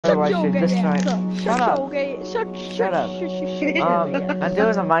Shut your should gay this ass time. up. Shut up. Shut up. I'm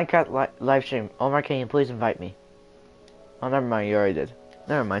doing a Minecraft live stream. Omar, can you please invite me? Oh, never mind. You already did.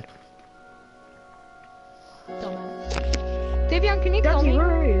 Never mind. Davion, can you kill me?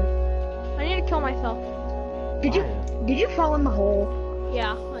 Where are you? I need to kill myself. Did you fall in the hole?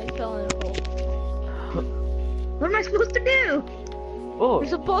 Yeah, I fell in a hole. What am I supposed to do? Oh, You're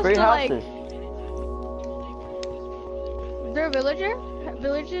supposed free to houses. Is there a villager?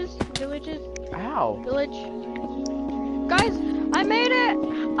 Villages? Ow. Village? Guys, I made it!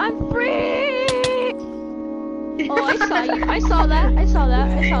 I'm free! Oh, I saw you. I saw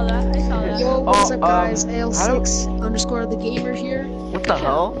that. Yo, what's up, guys? how AL6 _ the gamer here. What the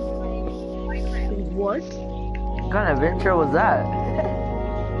hell? What? What kind of intro was that?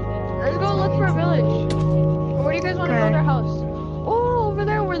 Let's go look for a village. Or where do you guys want to build our house? Oh, over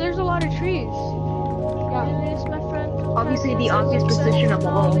there where there's a lot of trees. Yeah. It is my friend. Obviously, the obvious position of the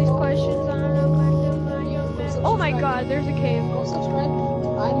all these hole. questions. I don't know. Oh my God, there's a cave. Go subscribe.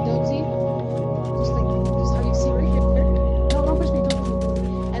 I'm Dubsy. Just how you see right here. No, don't push me, don't push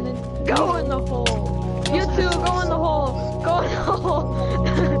me. And then Go in the hole. You two, go in the hole. Go in the hole.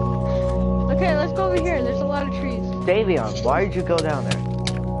 Okay, let's go over here. There's a lot of trees. Davion, why did you go down there?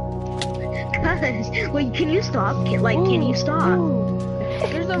 Wait, can you stop? Can you stop?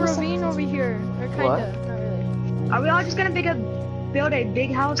 There's a ravine over here. Or kinda, What? not really. Are we all just gonna build a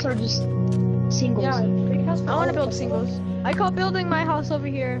big house or just singles? yeah, big house. I want to build singles. I call building my house over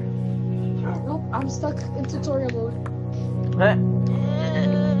here. Nope, I'm stuck in tutorial mode. Eh.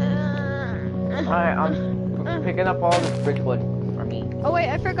 Alright, I'm picking up all this bridgewood for me. Oh wait,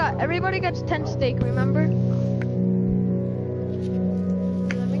 I forgot. Everybody gets 10 steak, remember?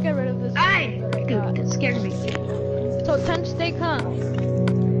 Let me get rid of this. Ay! Dude, that scared me. So 10 steak, huh? 10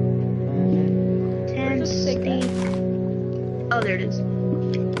 Where's the steak steak. Oh, there it is.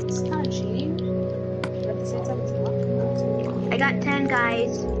 It's kind of cheating. But at the same time, it's not. I got 10,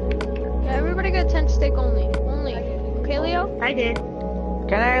 guys. Yeah, everybody got 10 steak only. Only. Okay, Leo? I did.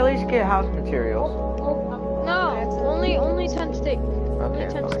 Can I at least get house materials? No, only 10 steak. Only Okay,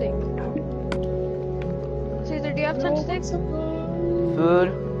 10 fine. steak. Caesar, do you have 10 steak? Food,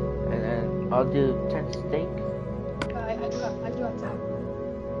 and then I'll do 10 steak. I do have time.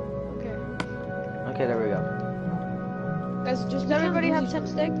 Okay. Okay, there we go. Guys, just Does everybody have 10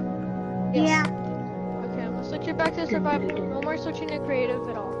 steak? Yeah. Okay, I'm gonna switch it back to survival. No more switching to creative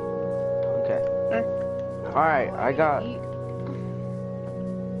at all. Okay. Alright, I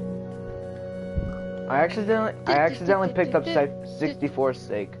accidentally picked up 64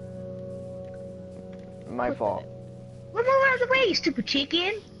 steak. My fault. Move out of the way, you stupid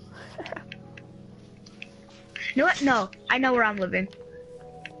chicken. You know what? No, I know where I'm living.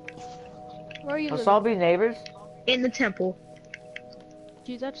 Where are you Let's all living? be neighbors? In the temple.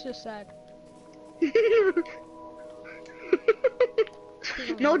 Gee, that's just sad.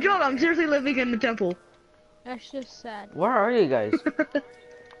 No joke, I'm seriously living in the temple. That's just sad. Where are you guys?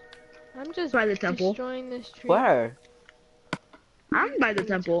 I'm just By the temple. destroying this tree. Where? I'm by the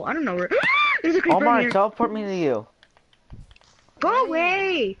temple. I don't know where. There's a creeper in Omar, here. teleport me to you. Go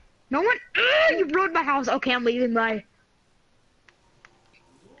away! No one. You ruined my house. Okay, I'm leaving. Bye.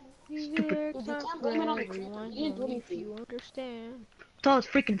 Stupid. You can't blame it on the creeper. You didn't do anything. You understand. It's all his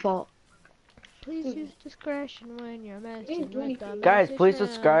freaking fault. Please use discretion when you're messing do with the anything. Guys, message please now.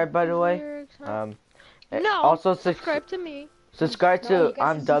 subscribe, by the way. Lyrics, huh? No. No. Also, subscribe to me. subscribe No, to you guys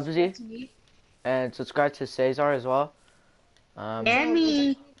I'm can subscribe Dubsy, to me. and subscribe to Cesar as well. And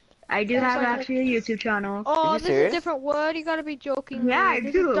me. I do have actually a YouTube channel. Oh, you this serious? is different wood. You gotta be joking. Yeah, man. I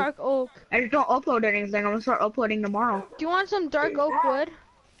This do. is dark oak. I just don't upload anything. I'm gonna start uploading tomorrow. Do you want some dark oak wood?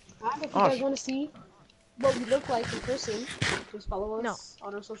 And if you Oh, guys want to see what we look like in person, just follow us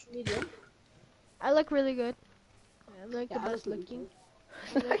on our social media. I look really good. I look Yeah, the I best look really looking.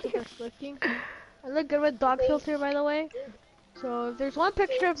 I look the best looking. I look good with dog filter, by the way. So if there's one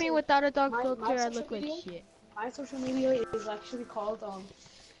picture of me without a dog filter, I look like shit. My social media is actually called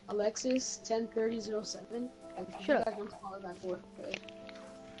Alexis103007. And if you Shut guys want to follow that for, okay.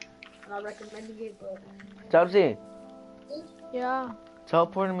 I'm not recommending it, but Dubsy, Yeah.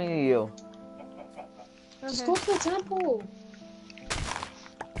 teleport me to you. just Okay. go to the temple.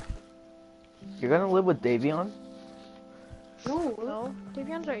 You're gonna live with Davion? No, No,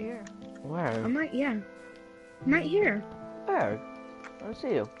 Davion's right here. Where? I'm right. Yeah. I'm right here, Where? I don't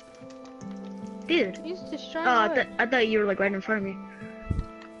see you. dude. He's Oh, destroying wood. I thought you were like right in front of me.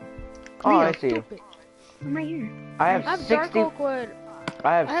 Oh, I Leo, see you. Stupid. I'm right here. I I have have dark 60. oak wood. I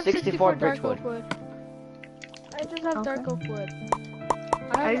I have have 64 dark bridgewood. oak wood. I just have dark Okay. oak wood.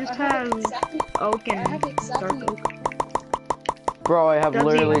 I just have exactly, Oak I and have exactly dark oak. Bro, I have Dubsy,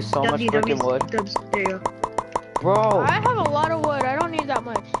 literally so much Dubsy, freaking Dubsy, wood. Dubs, there you go. Bro, I have a lot of wood. I don't need that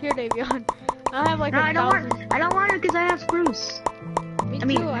much. Here, Davion. I have like No, I don't 1,000. want. I don't want it because I have spruce. Me I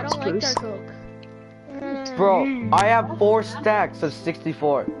mean, too. I don't like spruce. dark oak. bro, I have 4 stacks of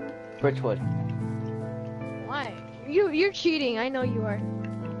 64 birchwood. Why? You're cheating. I know you are.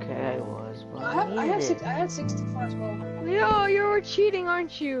 Okay, I was. But I needed it. had 64 as well. Leo, you were cheating,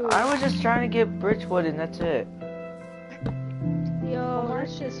 aren't you? I was just trying to get birchwood and that's it. Yo,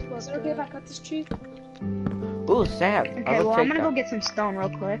 that's just Is it fucked okay if I up. cut this tree? Ooh, sand. Okay, I will well, I'm take gonna go that. get some stone real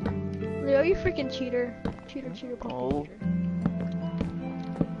quick. Leo, you freaking cheater. Cheater, pumpkin Oh. cheater.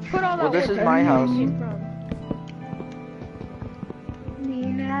 Put all that Well, this wood is back my where house. it came from.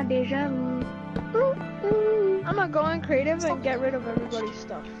 Nina deja vu. Ooh, ooh. I'm gonna go in creative and get rid of everybody's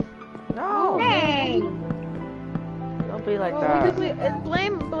stuff. No, Hey! don't be like Because that.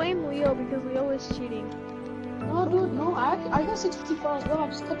 blame Leo because Leo is cheating. No, dude, no. I got 64 as well. I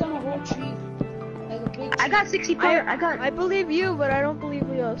just cut down a whole tree. Like a big tree. I got 64. I got. I believe you, but I don't believe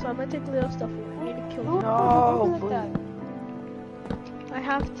Leo, so I'm gonna take Leo's stuff away. I need to kill No, him. No, don't be like that. I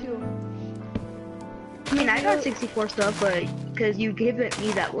have to. I mean, I got 64 stuff, but because you gave it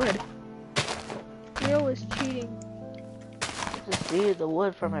me that wood. Leo is cheating. Just need the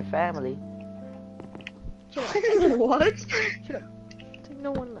wood for my family. What? It's like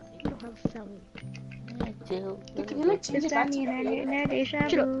no one. You don't have a family. I do. Can you like change it back to Nina deja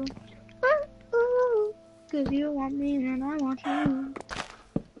Shut up. vu. Ooh, ooh. Cause you want me and I want you. No,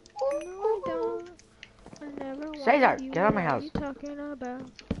 I don't. I never Cesar, wanted you. get out of my What are house. you talking about?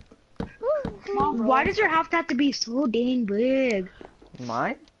 Come on, bro. Why does your house have to be so dang big?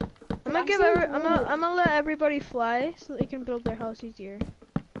 Mine? I'm gonna give I'm gonna let everybody fly so they can build their house easier.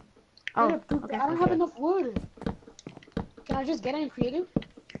 Oh, Dude, okay. I don't have enough wood. Can I just get in creative?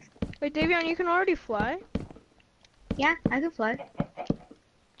 Wait, Davion, you can already fly? Yeah, I can fly.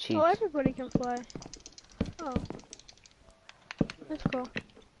 Cheats. Oh, everybody can fly. Oh. That's cool.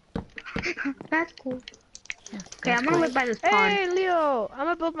 That's cool. Okay, I'm gonna live by this pond. Hey, Leo! I'm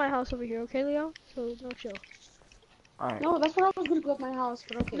gonna build my house over here, okay, Leo? So, no chill. Alright. No, that's where I was gonna build my house,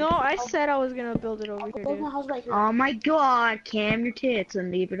 but okay. No, I said I was gonna build it over I'll here, build my dude. house right here. Oh my god, cam your tits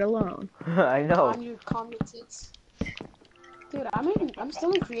and leave it alone. I know. Calm your tits. Dude, I'm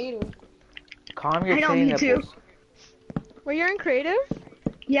still in creative. Calm your I know, titty me too. nipples. Were you in creative?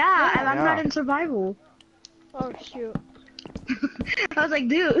 Yeah, and I'm Yeah. not in survival. Oh, shoot. I was like,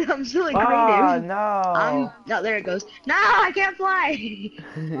 dude, I'm still in Oh, creative. no. No, there it goes. No, I can't fly.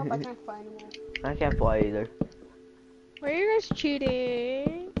 Nope, I can't fly anymore. I can't fly either. Were you guys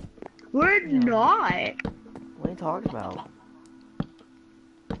cheating? We're not. What are you talking about?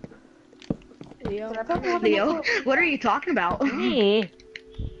 Leo. Dude, I probably have Leo, enough wood. what are you talking about? Me?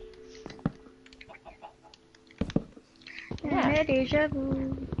 Yeah. Deja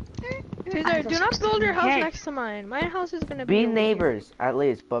vu. Cesar, do not build your house Hey. next to mine. My house is gonna be Be over neighbors, at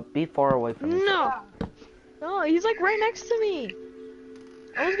least, but be far away here. from me. No! No, he's like right next to me.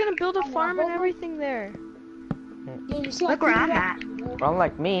 I was gonna build a farm and everything there. Yeah, you see, Look where I'm at.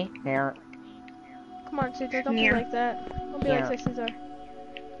 Unlike me. Here. Come on, Cesar, don't be Yeah. like that. Don't be Yeah. like Cesar.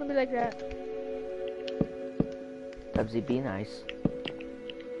 Don't be like that. Dubsy, be nice.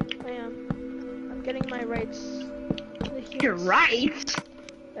 I am. I'm getting my rights. You're right.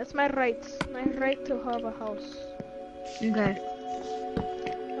 That's my rights. My right to have a house. Okay.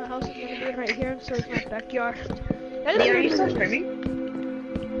 My house is gonna be right here, so it's my backyard. Leo, are you still streaming?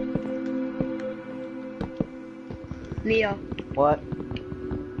 Leo, What?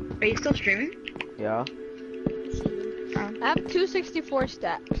 are you still streaming? Yeah. I have 264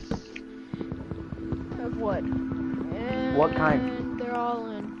 stacks of wood. And What kind? They're all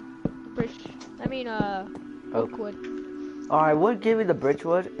in oak wood. Oh, I would give you the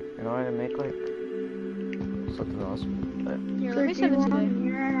birchwood in order to make, like, something else. But, Here, let me send it to you.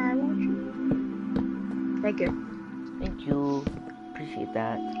 Thank you. thank you. Appreciate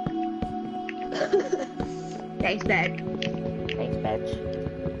that. Thanks, Dad. Thanks, bitch.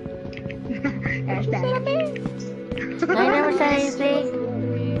 Thanks, What Dad. I never said anything.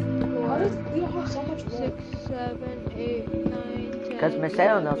 3, How 4, does you have so much wood? 6, 7, 8, 9, 10. Because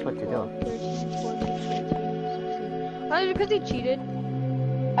Marcelo knows what to do. 12, 13, 14, 15, 16. Oh, because he cheated.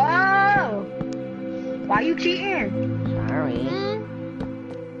 Oh! Why you cheating? Sorry.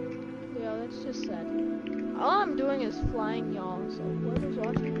 Yeah, that's just sad. All I'm doing is flying, y'all. So whoever's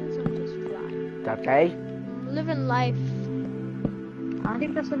watching this, I'm just flying. Okay. Living life. I don't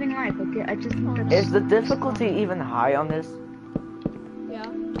think that's living life. Okay, I just think that's... Is the difficulty even high on this? Yeah,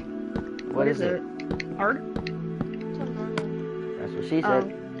 What is it? Hard? it's on normal. That's what she Oh. said.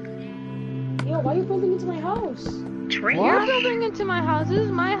 Yo, why are you building into my house? Train. You're building into my house. This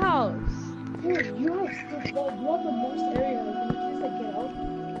is my house. Dude, you have the most area. Can you just like get out?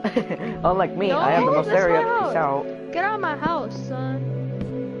 Unlike me, No, I have the most that's my area. house. Peace out. Get out of my house, son.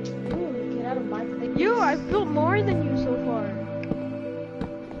 Dude, get out of my place. I've built more than you so far.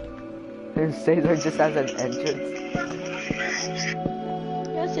 And Caesar just has an entrance.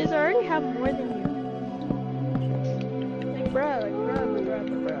 Yes, I already have more than you. Like, bruh.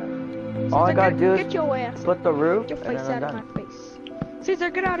 All I Caesar, gotta do get is your ass. put the roof, Get your and face then I'm out of done. my face. Caesar,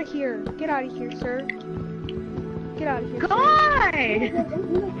 get out of here. Get out of here, sir. Get out of here. God!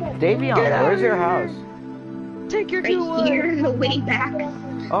 Davion, Get out where's of your here. house? Take your Right two wood. here in the way back.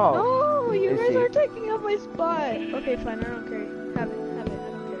 Oh, No, you I guys see. are taking up my spot. Okay, fine. I don't care. Have it. I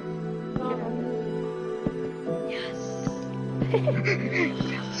don't care.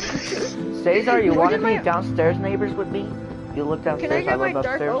 Caesar, you Where want to did be my- downstairs neighbors with me? You look Can I downstairs, I get my live dark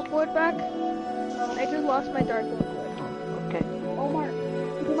upstairs. oak wood back? I just lost my dark oak wood. Okay. Omar,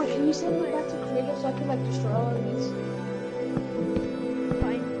 can you send me back to creative so I can like destroy all of these?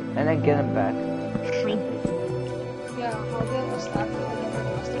 Fine. And then get him back. Yeah, I'll get a stack if I get my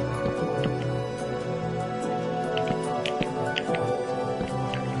plastic.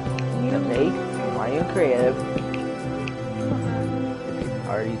 Okay. Why are you creative?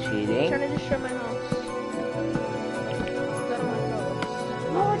 Are you I'm cheating? trying to destroy my house. 'Cause I don't like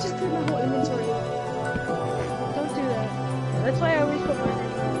those. No, I just cleared my whole inventory. Don't do that. That's why I always put mine in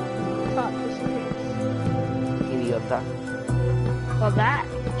the top just in case. Idiota. Well, that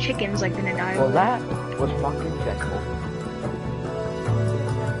chicken's like gonna die. Well, that was fucking dreadful.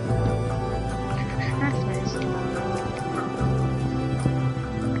 That's nice.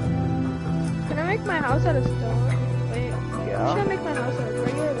 Can I make my house out of stone? Wait. Should I Yeah. make my house out of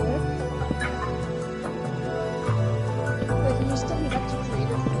regular wood? Wait, can you still be back to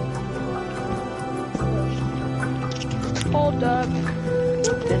creative? Hold up.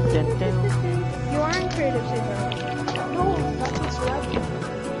 Dun, dun, dun. You aren't creative, Caesar. No, that's what's right.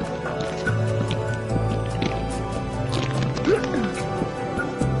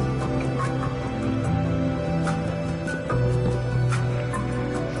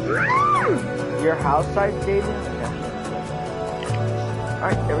 Your house size, David? Okay.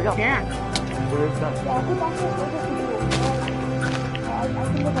 Alright, there we go. Yeah. The roof's done. Yeah, I think downstairs we're just I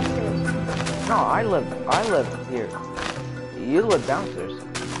can live upstairs. No, I live here. You live downstairs.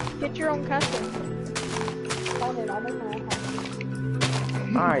 Get your own castle. Fine, then I'll make my own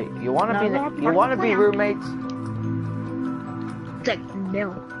house. Alright, you wanna No, be roommates? It's like,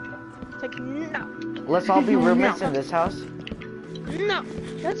 no. It's like, no. Let's all be No. roommates in this house. No.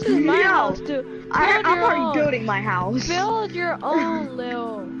 This is my No. house, dude. I'm Build your already own. building my house. Build your own,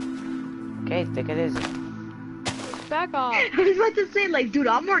 Lil. Okay, take it easy. Back off. I was about to say, like, dude,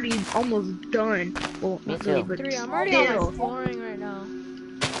 I'm already almost done. Well, Me not really, too. but 3. I'm already on still. my flooring right now.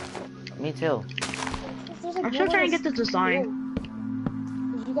 Me too. There's, like, I'm still no trying to one get the design. else.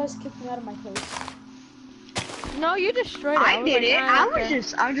 You guys kicked me out of my place. No, you destroyed it. I was did like, it. I I don't was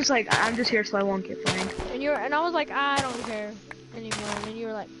care. I'm just here so I won't get fined. And I was like, I don't care anymore. And then you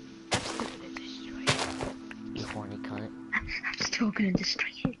were like, I'm still gonna destroy it. You horny cunt. I'm still gonna destroy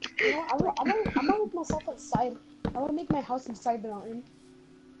it. You know, I'm gonna make myself outside. I'm gonna make my house inside the mountain.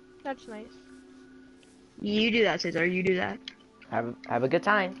 That's nice. You do that, Cesar. You do that. Have a good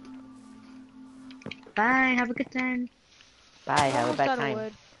time. Bye. Have a good time. Bye, have a Almost bad out of time.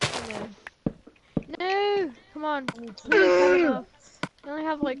 wood. Come on. No! Come on. I need to We only have enough. I only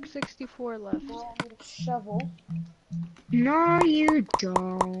have like 64 left. now I need a shovel. No, you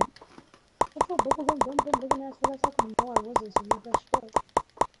don't. That's what bubblegum bum looking ass was talking. No, I wasn't, so you best go.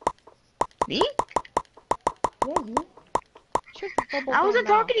 Me? Yeah, you. Shut the bubble I wasn't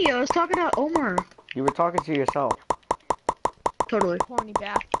gum talking to you. I was talking to Omar. You were talking to yourself. Totally. mouth, horny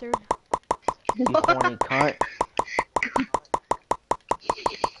bastard. You horny cunt.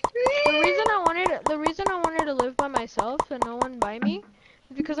 The reason I wanted to live by myself and no one by me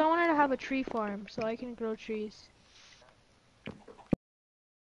is because I wanted to have a tree farm so I can grow trees.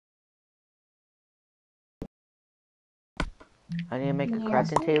 I need to make a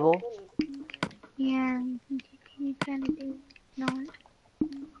crafting table. Yeah, you kind of do. No.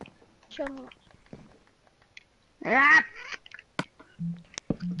 Shut up. Ah!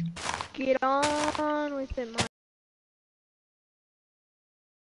 Get on with it, man.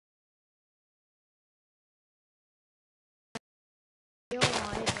 Yo,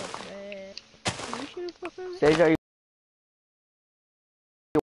 my bed. You should have fucking. Sage, are you?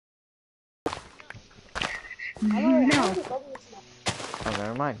 No. Oh,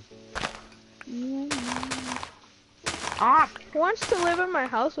 never mind. Ah! Who wants to live in my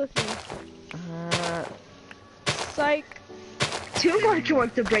house with me? Psych. Too much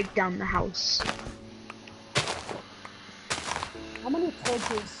work to break down the house. How many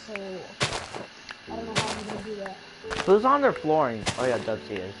torches? So I don't know how I'm gonna do that. Who's on their flooring? Oh yeah,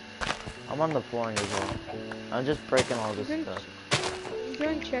 Dubsy is. I'm on the flooring as well. I'm just breaking all this Good. stuff. I'm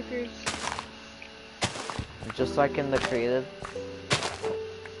doing checkers. Just like in the creative.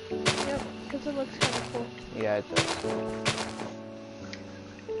 Yep, because it looks kind of cool. Yeah, it does.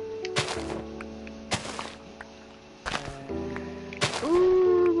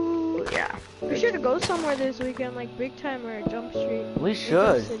 Ooh, yeah. We should go somewhere this weekend, like Big Time or Jump Street. We Or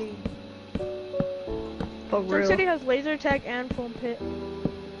should. Jump City. For Jump real. City has laser tag and foam pit.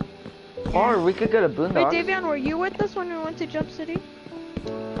 Or we could go to Wait, Boondocks. Davion, were you with us when we went to Jump City?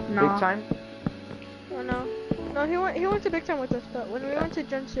 No. Big time? Or no? No, he went to Big Time with us, but when we went to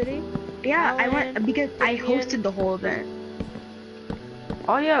Jump City, Yeah, I Alan, went because I Damien. hosted the whole event.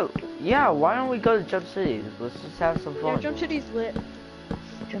 Oh yeah, yeah. Why don't we go to Jump City? Let's just have some yeah, fun. Jump City's lit.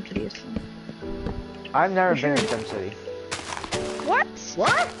 Jump City is fun. I've never For been to sure. Jump City. What?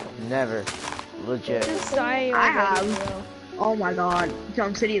 What? Never. Legit. Just die I already, have. bro. Oh my god.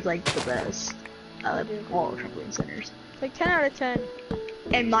 Jump City is like the best. I like all trampoline centers. Like 10 out of 10.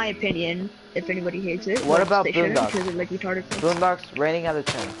 In my opinion, if anybody hates it. What which about they shouldn't, Boondocks? because they're like retarded things. Boondocks rating out of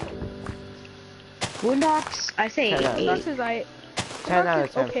 10. Boondocks, I say 10 out of 8. Boondocks is I. 10 out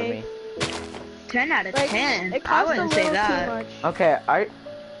of 10 okay. for me. 10 out of Like, 10. it I costs a wouldn't little say that. too much.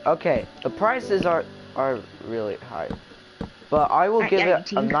 Okay, the prices are really high. But I will give yeah,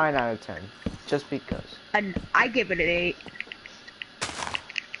 it a 9 out of 10. Just because. And I give it an 8.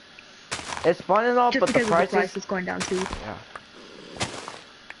 It's fun and all, Just but the because of the prices... price is going down too. Yeah.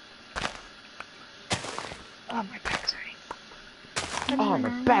 Oh, my back's hurting. Oh, my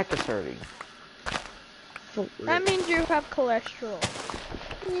back is hurting. For That means you have cholesterol.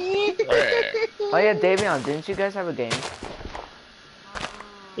 Oh yeah, Davion, didn't you guys have a game?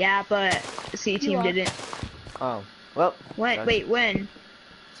 Yeah, but C team are. didn't. Oh, well. When? Wait, when?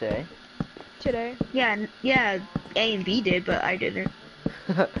 Say. Today. Yeah, yeah. A and B did, but I didn't.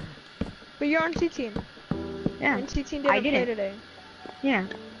 But you're on C-Team. Yeah, And C-Team I didn't play didn't. today. yeah.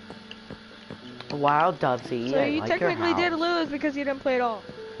 Wow, Dubsy, So I you like your technically did house. lose because you didn't play at all.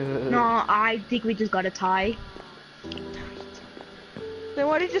 No, I think we just got a tie. Then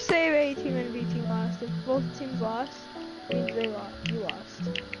why did you say A team and B team lost? If both teams lost, it means they lost. You lost.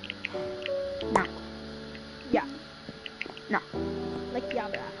 No. Yeah. No. Like yeah,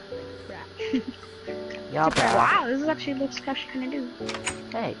 brah. Yeah, bro. Wow, this is actually looks actually kind of do.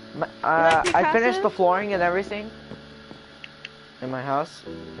 Hey, like your I finished casa? the flooring and everything in my house,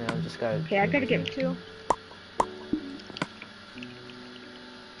 and I'm just gotta. Okay, I gotta Me get. too.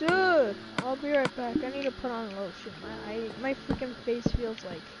 Dude, I'll be right back. I need to put on lotion. My freaking face feels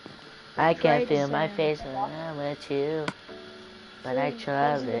like. I Dried can feel my sand. face when I'm with you, but I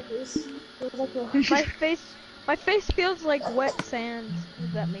love it. My face feels like wet sand.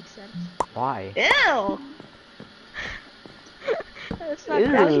 If that makes sense. Why? Ew! It's not. Ew.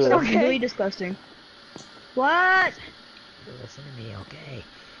 That was It's just okay. really disgusting. What? Listen to me, okay?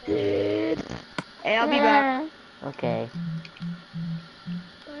 Hey, I'll be back. Okay.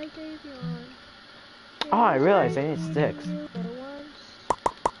 Bye, Davion. Oh, I realized I need sticks.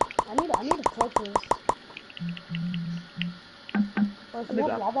 I need a torches. Or if you Big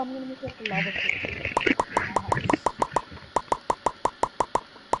have up. lava, I'm gonna make like a lava pit.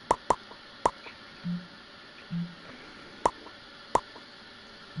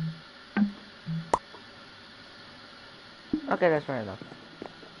 Okay, that's fair enough.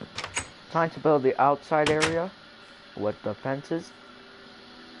 Time to build the outside area with the fences.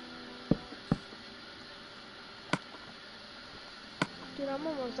 Dude, I'm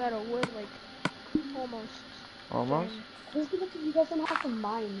almost out of wood, like, almost. Almost. Just because you guys don't have to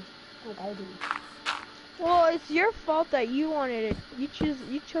mine like I do. Well, it's your fault that you wanted it. You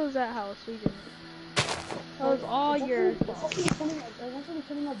chose that house, we didn't. That was all your fault. It's actually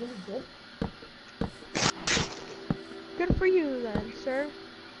turning out really good. Good for you then, sir.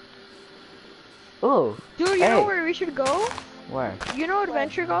 Ooh, Dude, you Hey. know where we should go? where? You know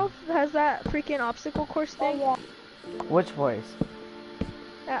Adventure Golf has that freaking obstacle course Oh thing? yeah. Which place?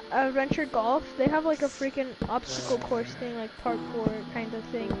 Adventure Golf, they have like a freaking obstacle course thing, like parkour kind of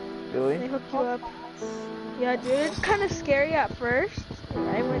thing. They Really? hook you up. Yeah, dude, it's kind of scary at first.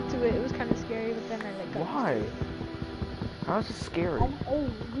 I went to it, it was kind of scary, but then I like got Why? How's it scary? Hey,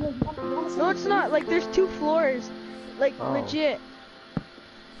 you wanna see No, it's not. Like, there's 2 floors. Like, Oh. legit.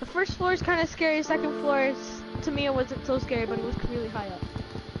 The first floor is kind of scary. The second floor is, to me, it wasn't so scary, but it was really high up.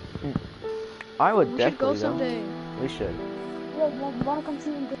 I would We should go definitely though. someday. We should. You wanna come see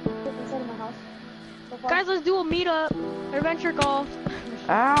inside of my house? Guys, let's do a meetup. Adventure golf.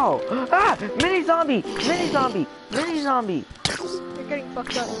 Ow! Ah! Mini zombie! Mini zombie! Mini zombie! You're getting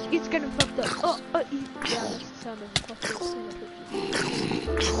fucked up. It's getting fucked up. Oh, yeah, that's the sound of fucked up.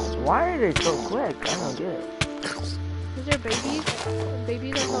 Why are they so quick? I don't get it. Because they're babies. And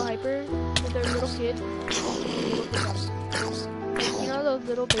babies are so hyper. When they're little kids. You know those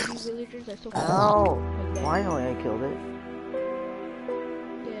little baby villagers are so Ow! Like that. Finally, I killed it.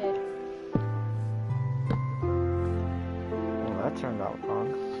 Dead. Well, that turned out wrong.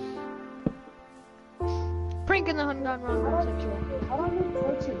 Prank in the hunt gone wrong. How do I make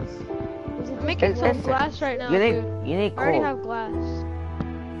torches? Is it I'm making some It's- glass right now, You need, dude. you need I already coal. have glass.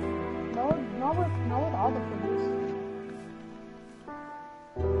 no with all the things.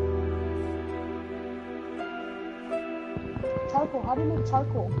 Charcoal. How do you make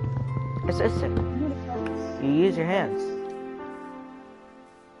charcoal? It's instant. You need a furnace. You use your hands.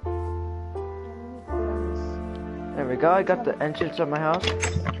 You need a furnace. There we go. I got the entrance of my house.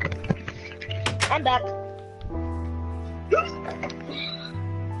 I'm back.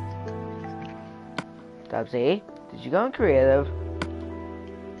 Dubsy, did you go in creative?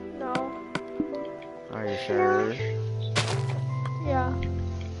 No. Are you sure? Yeah.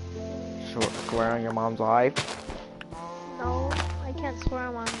 Swear on your mom's life? No. I can't swear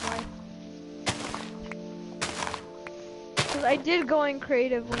on my life. Because I did go in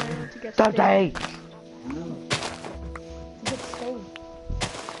creative when I went to get steak. Dubsy! To get stone.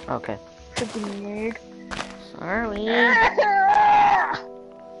 Okay. Freaking nerd. Sorry.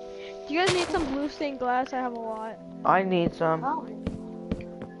 Do you guys need some blue stained glass? I have a lot. I need some. How?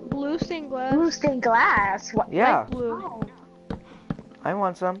 Blue stained glass? Blue stained glass. What? Yeah, Light blue. How? I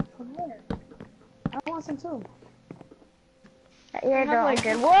want some. From where? I want some too. Yeah, have, no, I'm like,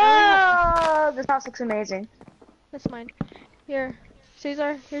 good. Whoa! This house looks amazing. That's mine. Here.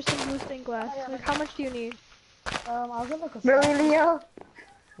 Caesar, here's some blue stained glass. Like, how much do you need? I'll get like a Really, Leo?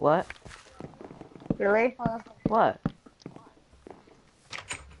 What? Really? What?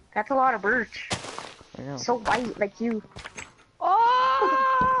 That's a lot of birch. I know. So white, like you.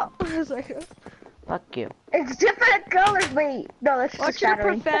 Oh! It's like, Fuck you. It's different colors, wait. No, that's just watch your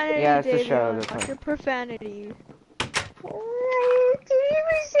shattering. profanity, Yeah, it's the shadow, Davion. that's Watch fine. your profanity.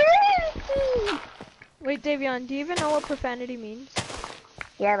 Wait, Davion, do you even know what profanity means?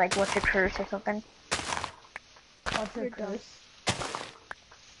 Yeah, like what's a curse or something? What's your You're dumb. curse?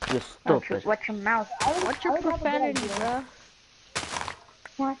 You're What's your, stupid. what's your mouth? What's your profanity, bruh?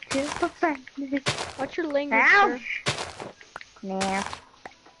 What's your profanity? What's your language, sir? Ouch! Nah.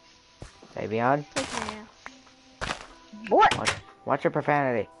 Davion, It's like, nah. What? watch your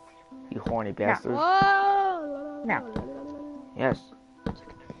profanity. You horny bastard. Whoa! No. Yes.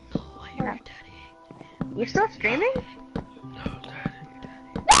 Oh, I hear No. your daddy. You still streaming?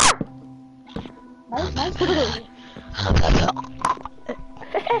 Nice.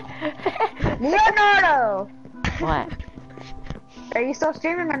 Leonardo! What? Are you still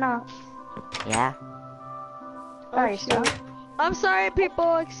streaming or not? Yeah. Oh, you still? I'm sorry,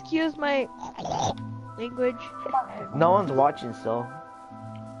 people. Excuse my language. No one's watching still.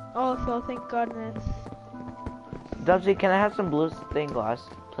 Oh, so thank goodness. Dubsy, can I have some blue stained glass,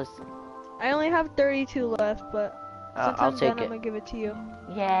 please? I only have 32 left, but since I'll I'm take done, I'm it. gonna give it to you.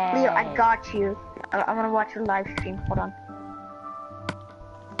 Yeah. Leo, I got you. I'm gonna watch your live stream. Hold on.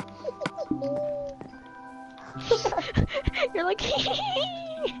 You're like,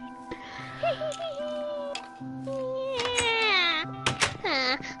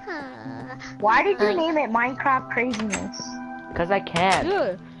 Why did you name it Minecraft Craziness? Cause I can.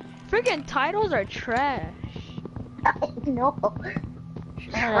 dude, freaking titles are trash. No.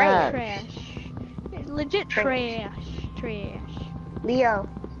 Trash. Trash. Legit trash. Trash. Leo.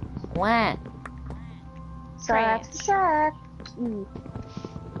 What? Suck. Suck.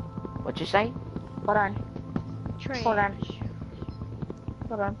 What you say? Hold on. Trash. Hold on.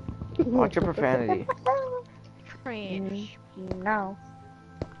 Hold on. Watch your profanity. Trash. No.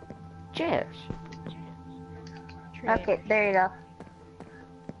 Cheers. Trash. Okay, there you go.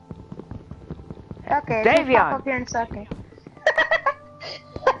 Okay, Davion. just pop up here and suck it.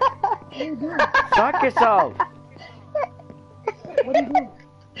 What are you doing? Suck yourself. What are you doing?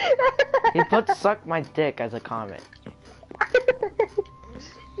 He put "suck my dick" as a comment.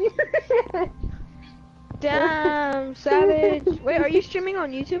 Damn, savage. Wait, are you streaming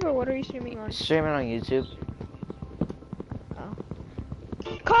on YouTube or what are you streaming on? Streaming on YouTube.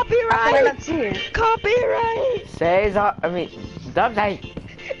 Copyright! Wait, let's see. Copyright! Dubsy.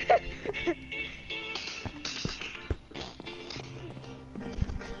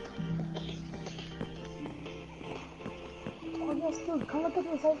 Oh yes, dude, come look at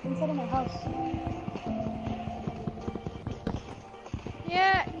the inside of my house.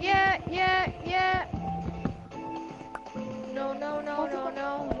 Yeah, yeah, yeah, yeah. No, no, no, no,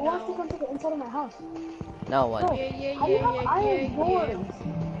 no, Who wants to no. come to the inside of my house? No one. Bro, Yeah, yeah, how do you yeah, have yeah, iron yeah, doors?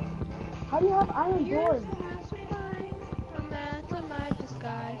 How do you have iron Years doors? pass by, a matter my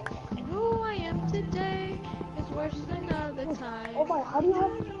disguise. And who I am today is worse than other Oh times. my, how do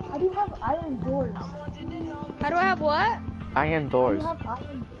you have iron doors? How do I have what? Iron How do you doors. have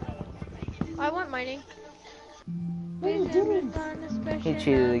iron doors? I want mining. No, you didn't. He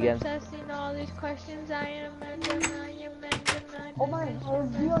cheated again. Obsessing all these questions. I am Oh my,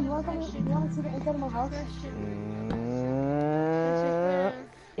 Leo, you wanna see the inside of my house?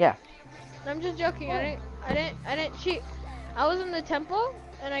 Yeah. I'm just joking. I didn't cheat. I was in the temple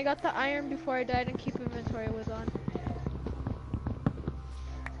and I got the iron before I died and keep inventory was on.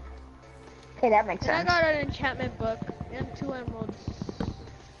 Okay, that makes And I sense. got an enchantment book and 2 emeralds.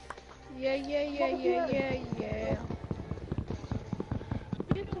 Yeah, yeah, yeah, yeah, yeah, yeah.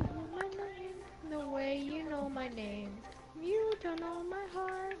 You don't know my name the way you know my name. You don't know my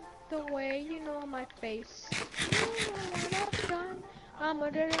heart the way you know my face. You know what I've done. I'm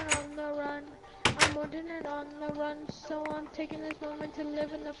ordering on the run. I'm ordering on the run. So I'm taking this moment to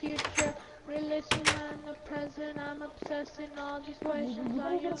live in the future. Realistic in the present. I'm obsessing all these questions. You're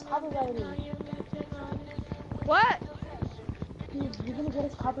gonna get us copyrighted. What? You're gonna get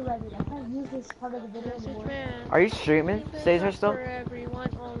us copyrighted. I can't use this part of the video Message anymore. man. Are you streaming, Caesar, still? For everyone,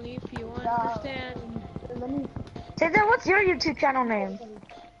 only if you Yeah, understand. let me. Cesar, what's your YouTube channel name?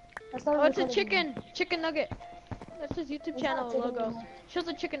 I started Oh, it's a recording chicken nugget. That's his YouTube It's channel not chicken logo. anymore. Shows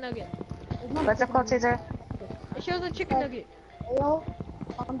a chicken nugget. It's not What's it called, Cesar? It shows a chicken nugget.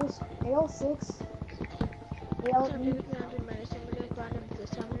 AL6 ALE 6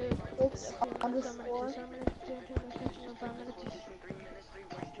 underscore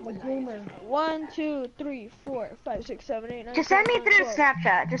the gamer. 1, 2, 3, 4, 5, 6, 7, 8, 9. Just send me through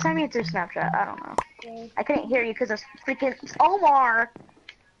Snapchat. Just send me through Snapchat. I don't know. Okay. I couldn't hear you because it's freaking Omar.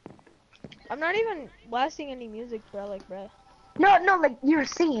 I'm not even blasting any music, bro. Like, bro. No, no, like you were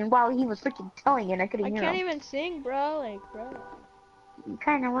singing while he was freaking telling you, and I couldn't I hear can't him. even sing, bro. Like, bro. You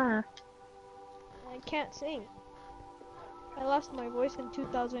kind of were. I can't sing. I lost my voice in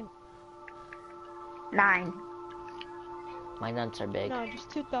 2000. 9. My nuts are big. No, just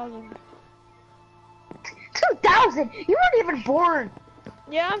 2000. 2000. You weren't even born.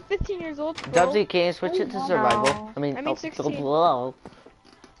 Yeah, I'm 15 years old, bro. Dubsy, can you switch it to survival? No. I mean 16. Dubsy,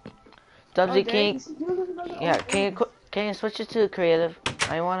 Oh, can you, yeah, can you switch it to creative?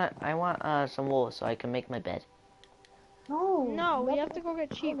 I want some wool so I can make my bed. No, we have to go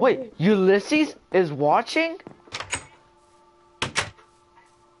get cheap. Wait, Ulysses is watching?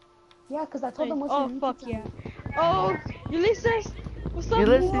 Yeah, because I told them what's Oh, your fuck YouTube yeah. channel. Oh, Ulysses! What's up,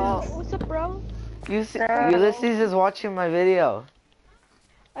 Ulysses. bro? What's up, bro? Ulysses is watching my video.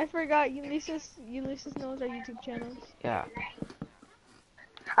 I forgot Ulysses knows our YouTube channels. Yeah.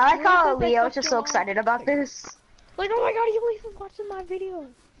 I like how Ulysses, Leo like, is just so excited about this. Like, oh my god, Ulysses watching my video.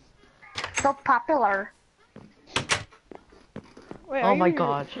 So popular. Wait, Oh are my you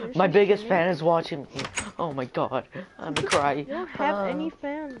god, seriously my biggest streaming? fan is watching me. Oh my god, I'm gonna cry. You don't have any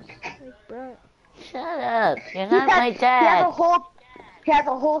fans. Like, bro. Shut up, you're He not my has dad. he has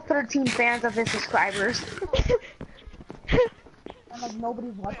a whole 13 fans of his subscribers. And like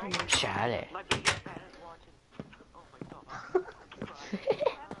nobody's watching it. Shut it.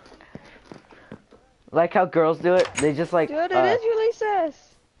 Like how girls do it, they just like. Dude, it is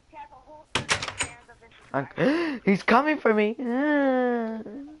Ulysses. He's coming for me. Who's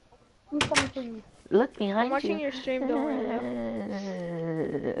coming for you? Look behind I'm watching you. your stream, don't worry.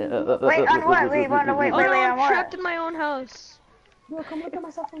 Wait, on what? Wait, wait, Oh wait, no, on I'm what? trapped in my own house. Yo, come look at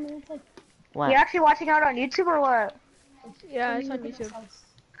myself from the inside. What? You're actually watching out on YouTube or what? Yeah, Come it's on look at YouTube. my house.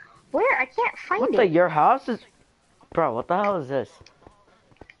 Where? I can't find What it. the? Your house is. Bro, what the hell is this?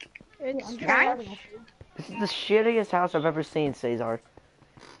 It's I'm trash. driving. This is the shittiest house I've ever seen, Cesar.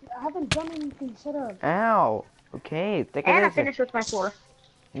 I haven't done anything. Shut up. Ow. Okay, take And I it easy. finished with my floor.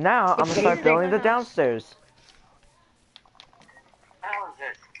 Now I'm gonna start It's building the my house. downstairs.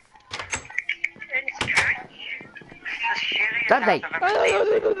 Dudley!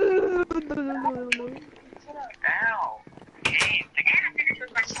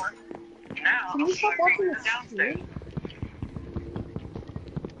 Can you stop watching the stream?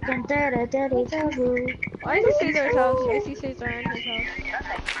 Dun, da, da, da, da, da, woo. Why is it Caesar's house? I see Caesar in his house.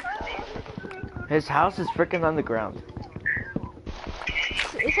 His house is freaking on the ground.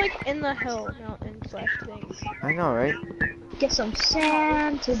 It's like in the hill mountain slash thing. I know, right? Get some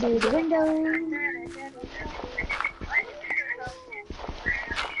sand to do the window.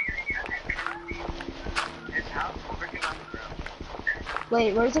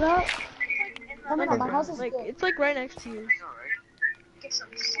 Wait, where's it at? Oh my god, my house is Like good. it's like right next to you.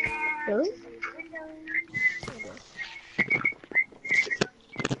 Really?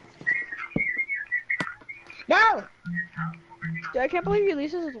 No! Dude, I can't believe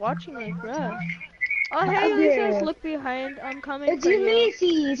Ulysses is watching like bruh. Oh hey Yeah. Ulysses, look behind. I'm coming It's for you.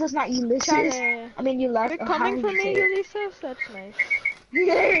 Ulysses, it's not Ulysses. Chale. I mean, you left. You're coming for me, Ulysses? That's nice.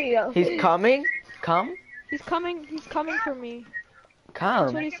 There you go. He's coming? Come? He's coming for me. That's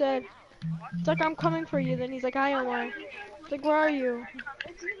Come. what he said. It's like I'm coming for you, then he's like, hi Omar. It's like, where are you?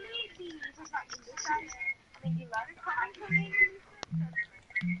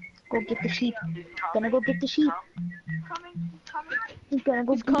 Go get the sheep. Gonna go get the sheep. He's gonna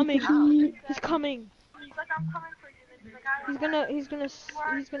go He's get coming. the sheep. He's coming. He's gonna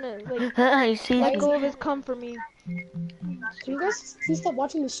like I see. let go of his come for me. Can you guys please stop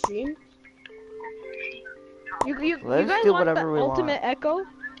watching the stream? You Let's guys do want the whatever we ultimate echo?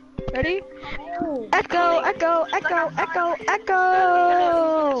 Ready? Oh, Echo, echo, echo, echo,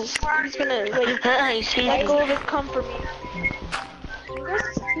 echo. He's gonna like let go of his come for me. can you guys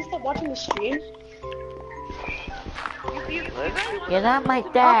please stop watching the stream? You're not my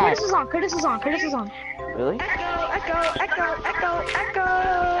Oh, dad. Curtis is on. Curtis is on. Curtis is on. Really? Echo, echo, echo, echo.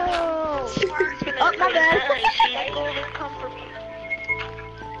 Oh, my bad. Let go of his come for me.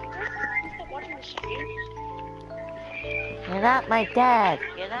 You're not my dad.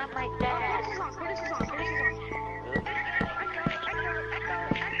 Curtis is on. Curtis is on. Curtis is on.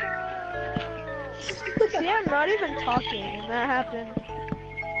 See, I'm not even talking, and that happened.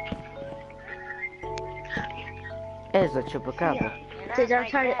 It's a chupacabra. Dude,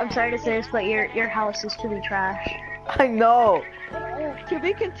 I'm sorry to say this, but your house is truly trash. I know. To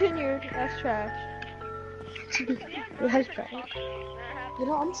be continued, that's trash. That's trash. You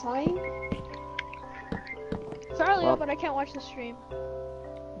know, I'm trying. Sorry, Leo, Well- but I can't watch the stream.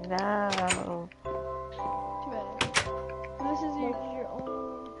 No. Too bad. This is your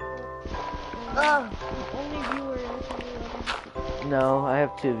Oh, only viewer. That's No, I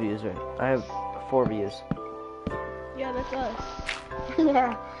have 2 views right. I have 4 views. yeah, that's us.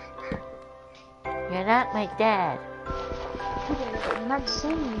 yeah. You're not my dad. I'm not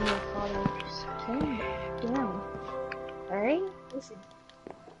saying your father. Just calm down. Alright? Listen.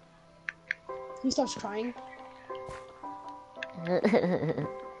 He starts crying.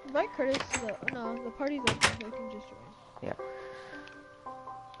 Invite Curtis to the no, the party's open, so he can just join.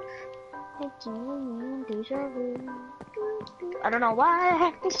 I don't know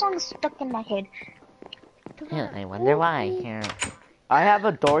why this song is stuck in my head. Yeah, I wonder why. Yeah. I have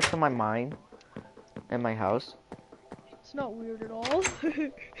a door to my mind in my house. It's not weird at all.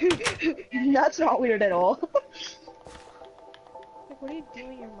 That's not weird at all. Like, what do you do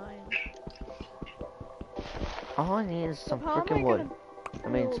in your mind? All I need is some How am I freaking wood. gonna I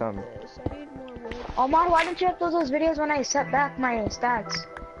mean, build some. this? I need more wood. Omar, why didn't you upload those videos when I set back my stats?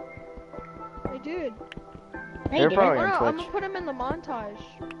 I did. No, They're you probably didn't. I'm on gonna Twitch. put them in the montage.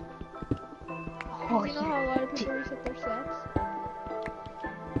 Oh, You know how a lot of people reset their sets?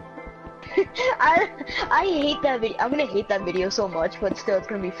 I hate that video. I'm gonna hate that video so much, but still, it's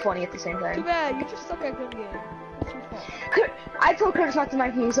gonna be funny at the same Too time. bad, you just suck at good game. That's your fault. I told Curtis not to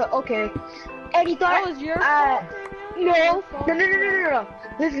knife me, so okay. And he That thought, was your fault, baby. no, Your fault. no.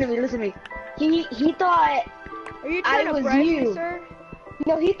 Listen to me. He thought, Are you I trying to was bribe you. me, sir?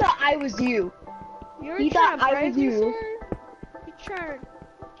 no, he thought I was you. You're He trying thought to I bribe was me, you. sir?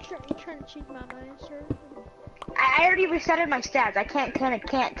 You trying to cheat my mind, sir? I already resetted my stats. I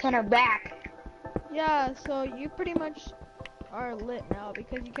can't back. Yeah, so you pretty much are lit now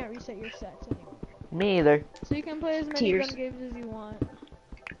because you can't reset your sets anymore. Me either. So you can play as many Tears. gun games as you want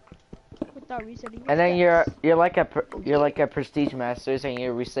without resetting your And then sets. you're like a prestige masters and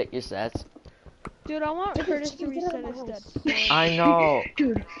you reset your sets. Dude, I want Curtis to Chicken, get out reset of his my house. stats. so- I know.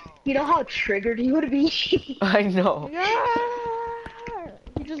 Dude, you know how triggered he would be? I know. Yeah!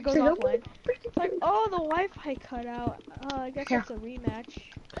 He just goes So no offline. It's like, oh, the Wi-Fi cut out. I guess Yeah. that's a rematch.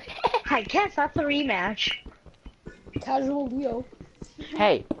 I guess that's a rematch. Casual Leo.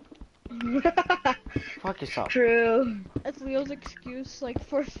 Hey, fuck yourself. True. That's Leo's excuse, like,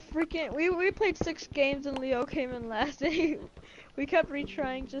 for freaking... We played 6 games and Leo came in last, and we kept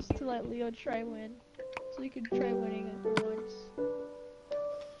retrying just to let Leo try win. So he could try winning it once.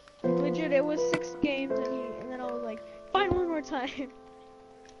 Like, legit, it was 6 games, and then I was like, fine, one more time.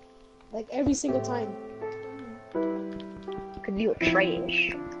 Like every single time. Could be a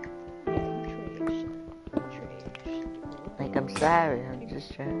trash. Trash. Trash. Like, I'm sorry. I'm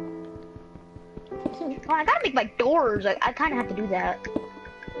just trying. Oh, I gotta make my doors. I kind of have to do that.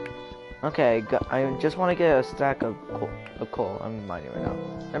 Okay, I just want to get a stack of coal. I'm mining right now.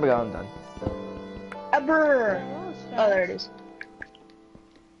 There we go, I'm done. Ever. Well, it's Oh, there it fast. is.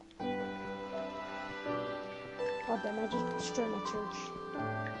 God damn, I just destroyed my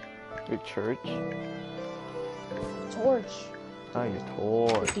church. Your church? Torch. Oh, your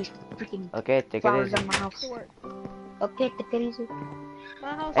torch. These freaking Okay, take it flowers easy. on my house. Short. Okay, take it easy.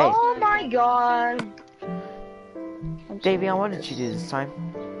 My house Hey. is Oh not my bad. god. I'm sorry. Davion, what did you do this time?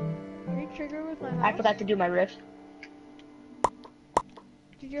 Are you triggered with my house? I forgot to do my riff.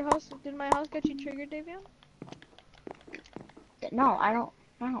 Did my house get you triggered, Davion? No, I don't.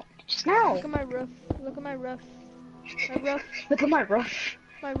 No. Just now. Look at my roof. Look at my roof. My roof. Look at my roof.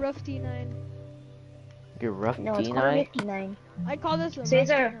 My roof D9. Your rough No, it's called D9? 59. I call this a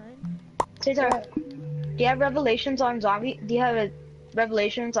Caesar. roof Caesar, do you have revelations on zombie? Do you have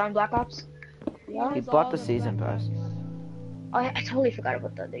revelations on Black Ops? Yeah. You bought the season pass. Oh, I totally forgot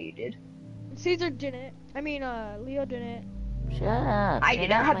about that you did. D9. Caesar didn't. I mean, Leo didn't. Shut up. I get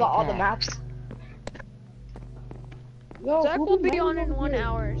did. I off have my all the back. maps. Yo, Zach who will be be on mining in over 1 here?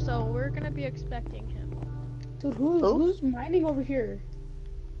 hour, so we're gonna be expecting him. Dude, Who? who's mining over here?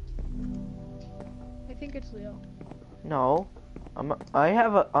 I think it's Leo. No. I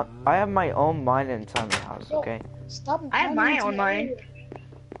have my own mine inside my house, Yo. okay? Stop. I have mining my own into mine. area.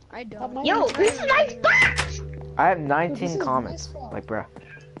 I Stop don't. mining Yo, into this is area. my spot! I have Dude, 19 this is my comments. spot. Like, bruh.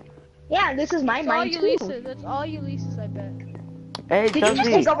 Yeah, this is my That's all mine too. Ulysses. That's all Ulysses, I bet. Hey, Did you just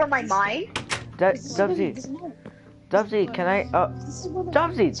take Dubsy. over my mine? This is Dubsy. this is mine. Dubsy, can I, This is where the-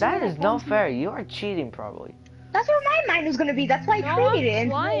 Dubsy, this where that I is no found fair. You are cheating, probably. That's where my mine is gonna be. That's why I No, created it. I'm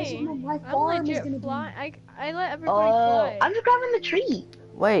And- flying. My I'm farm is legit gonna be- flying. I let everybody Oh, fly. I'm just grabbing the tree.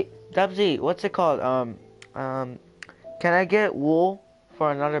 Wait, Dubsy, what's it called? Can I get wool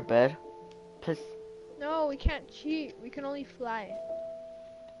for another bed? Please. No, we can't cheat. We can only fly.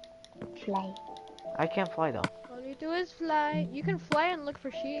 Fly. I can't fly though. All you do is fly. You can fly and look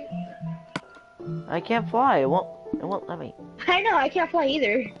for sheep. I can't fly. It won't let me. I know, I can't fly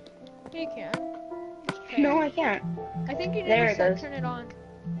either. Yeah, you can. Just try. No, I can't. I think you need There to it start goes. turn it on.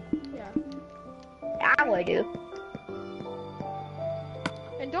 Yeah. Now I do.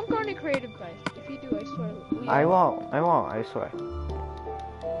 And don't go into creative, guys. If you do, I swear. I won't, I swear.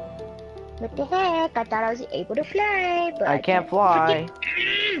 What the heck? I thought I was able to fly, but I can't fly.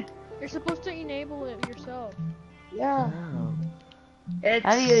 You're supposed to enable it yourself. Yeah. Oh. It's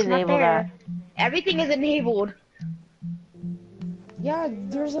How do you not enable there. Everything is enabled. Yeah,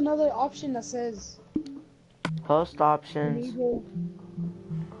 there's another option that says Post options. enable.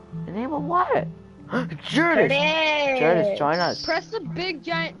 Enable what? Jurdis! Jurdis, join us. Press the big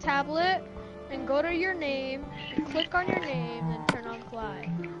giant tablet and go to your name. And click on your name, then turn on fly.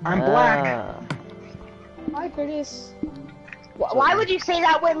 I'm black. Hi, Curtis. Why would you say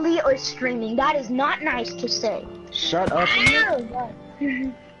that when Leo is streaming? That is not nice to say. Shut up. Yeah.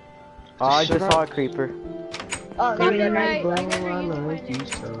 Oh, I Shut just up. saw a creeper. Oh, Copyright. you're You never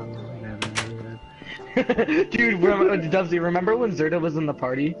used my name. Dude, Dubsy, remember when Zerda was in the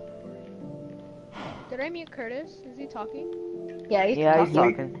party? Did I mute Curtis? Is he talking? Yeah, he's Yeah, he's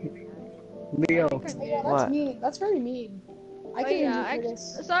talking. talking. Leo. I think I Yeah, muted. that's What? mean. That's very mean. I Oh, can yeah, do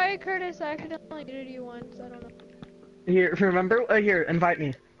Curtis. sorry, Curtis. I accidentally muted you once. I don't know. Here, remember? Here, invite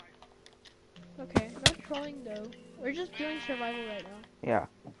me. Okay, not trolling though. We're just doing survival right now. Yeah.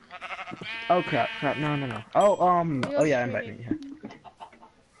 Oh crap, no. Oh, Leo's yeah, invite me. streaming.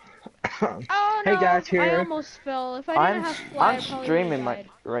 Yeah. Oh Hey, no! guys, I here. almost fell. If I didn't have fly, I I'm probably streaming would've my died.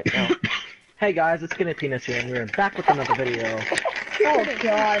 right now. Hey guys, it's Skinny Penis here, and we're back with another video. Oh Curtis,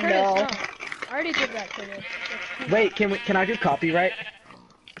 god, Curtis, no. I already did that, Curtis. That's too Wait, can I do copyright?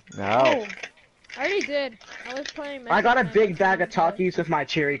 No. I already did. I was playing. I got a Mexican big bag of Mexican Takis with my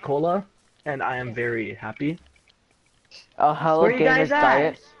cherry cola, and I am very happy. Oh, hello, Where you guys gamer's at?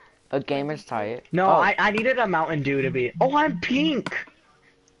 diet. A gamer's diet. No, Oh, I needed a Mountain Dew to be. Oh, I'm pink.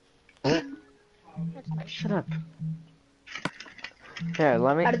 That's nice. Shut up. here,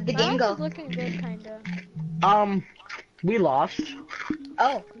 let me. How did the My game house go? is looking good, kinda. We lost.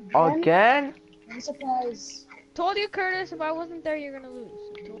 Oh, Again? I'm surprised. Told you, Curtis. If I wasn't there, you're gonna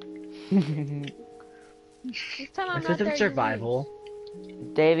lose. This time I'm This not isn't there. survival.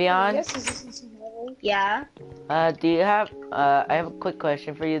 Davion, Yes, this is survival. yeah. do you have, I have a quick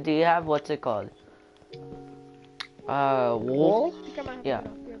question for you. Do you have, what's it called? Wool? Wool? You think I might have Yeah. to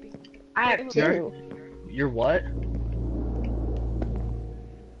get off BRB. I have two. You're what?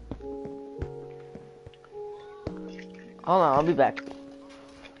 Hold on, I'll be back.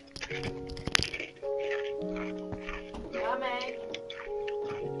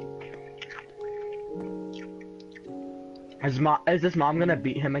 Is this mom gonna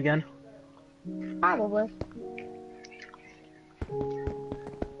beat him again? Probably.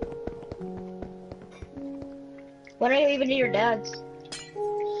 When are you leaving to your dad's?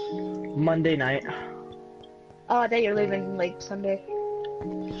 Monday night. Oh, I thought you were leaving like Sunday.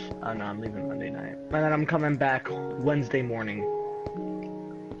 Oh no, I'm leaving Monday night. And then I'm coming back Wednesday morning.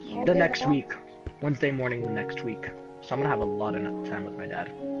 The next week. Wednesday morning the next week. So I'm gonna have a lot of time with my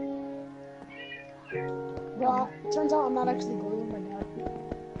dad. Well, turns out I'm not actually going with my dad.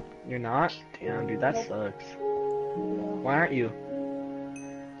 You're not? Damn, dude, that sucks. Yeah, Why aren't you?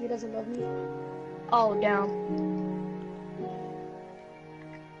 he doesn't love me. Oh, down.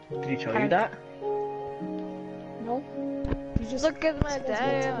 Did he tell you that? No. He's just Look at my spends more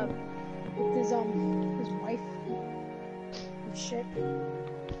dad. time with his wife. And shit.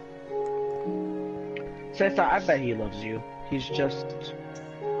 Sister, I bet he loves you. He's just...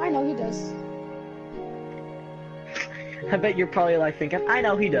 I know he does. I bet you're probably like thinking, I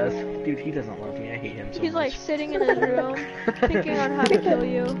know he does. Dude, he doesn't love me. I hate him so He's like much. sitting in his room, thinking on how to kill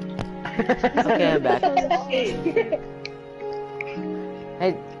you. Okay, I'm back.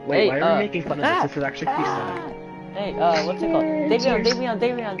 Hey, Wait, hey, why are we making fun of this? This is actually pretty sad. Hey, what's it called?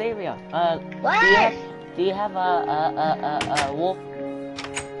 Davion. What? Do you have a wolf?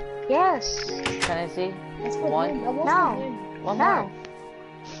 Yes. Can I see? That's for One. him. That was No. for him. One No. more.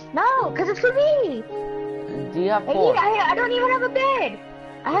 No, because it's for me. Do you have 4? I don't even have a bed.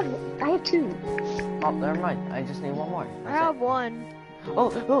 I have 2. Oh, never mind. I just need one more. I That's have it. one. Oh,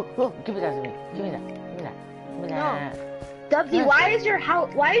 give me that to me. Give me that. Dubsy, why is your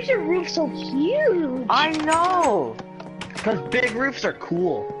house? Why is your roof so huge? I know. Because big roofs are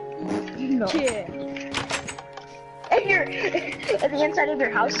cool. No. Yeah. And and the inside of your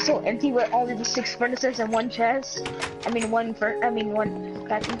house is so empty with only the 6 furnaces and 1 chest. one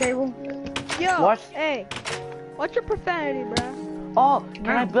crafting table. Yo, What? hey, what's your profanity, bruh? Oh, can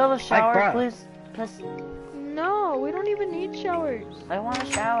I build a shower, bruh. please? Please. No, we don't even need showers. I want a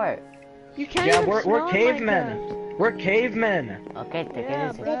shower. You can't Yeah, even we're smell cavemen. We're cavemen. Okay, take Yeah,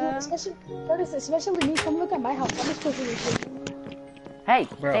 it easy. bro. Yeah, dude, especially me. Come look at my house. I'm just supposed to be Hey,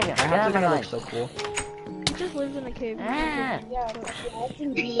 Bro, take my it. Get house out is of my gonna look line. so cool. He just lives in a cave. Ah, Yeah, I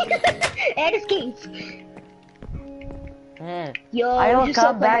think he And it's cave. Yo, I we will just saw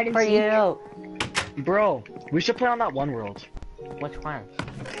come back hide for and seek. you. Bro, we should play on that one world. Which one?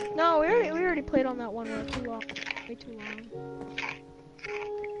 No, we already played on that one way too long. Way too long.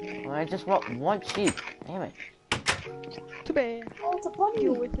 Well, I just want 1 sheep. Damn it. Too bad. Oh, it's a bunny.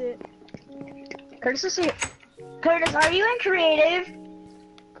 Deal with it. Curtis, are you in creative?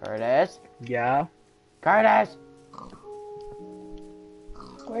 Curtis. Yeah. Curtis.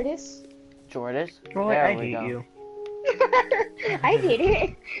 Gorgeous. Jordis. Bro, There I we hate go. you. I did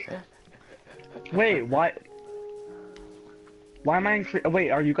it. Wait, why? Why am I in wait,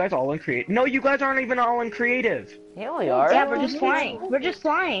 are you guys all in creative? No, you guys aren't even all in creative. Yeah, we are. Yeah, we're just flying. We're just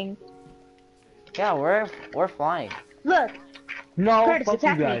flying. Yeah, we're flying. Look, No, Curtis, fuck you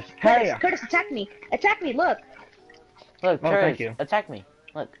attack me. guys. Hey, Curtis, attack me. Attack me. Look. Look, Oh, Curtis, thank you. attack me.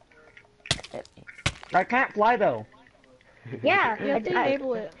 Look. Hit me. I can't fly though. Yeah. You have to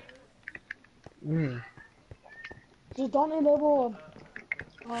enable it. Mm. Just don't enable.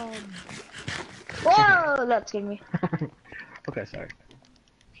 Whoa, that scared me. Okay, sorry.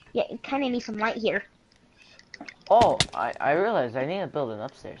 Yeah, it kind of needs some light here. Oh, I realized I need to build an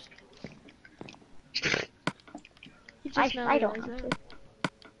upstairs. You just now I don't realized have it.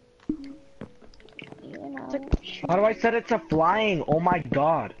 You know. It's like, How do I set it to flying? Oh my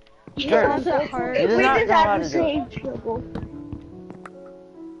god. Sure. not that hard. It is We not just know how have to the do it. same struggle.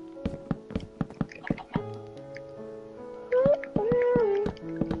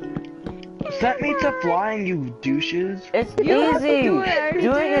 Set me to flying, you douches. It's You don't have to easy. do it, I already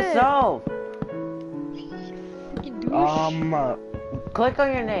Do it did. yourself. Freaking douche. Click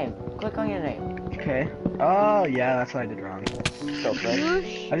on your name. Click on your name. Okay. Oh yeah, that's what I did wrong. Stupid.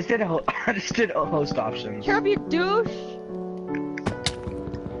 Douche. I just did I just did host options. Shut up, you douche.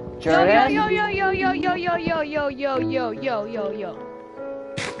 Yo, Jordan. yo, yo, yo, yo, yo, yo, yo, yo, yo, yo, yo, yo,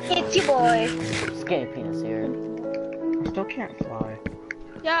 yo. It's your boy. Skinny penis here. I still can't fly.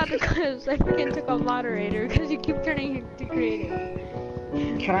 Yeah, because I freaking took a moderator because you keep turning to creative.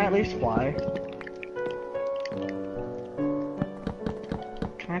 Can I at least fly?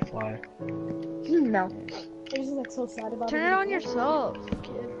 Can I fly? No. I'm just like so sad about Turn it on yourself,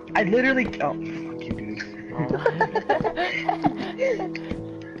 kid. I literally oh fuck you dude.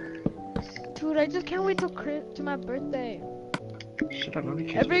 Dude, I just can't wait till to my birthday. Shit, I'm really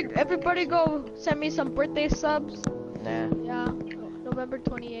curious. Everybody go send me some birthday subs. Nah. Yeah, November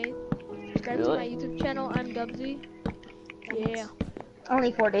 28th. Subscribe to Really? my YouTube channel. I'm Dubsy. Yeah.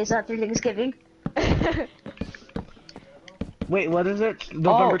 Only 4 days after Thanksgiving. Wait, what is it?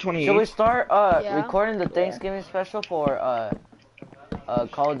 November 28th? Should we start Yeah. recording the Thanksgiving special for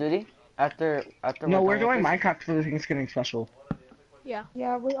Call of Duty after No, we're done with doing this? Minecraft for the Thanksgiving special. Yeah.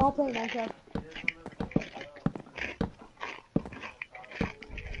 Yeah, we're all playing Minecraft.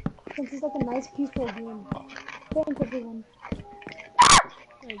 Since it's like a nice peaceful game. Thank everyone. I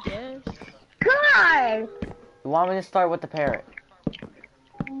guess. God! You want me to start with the parrot?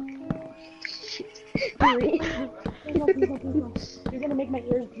 Three. Please no, please no, please no. You're gonna make my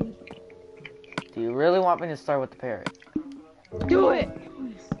ears bleed. Do you really want me to start with the parrot? Do it!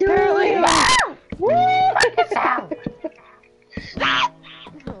 Do it! Woo! Oh,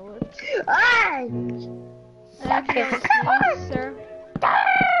 Ah! sir.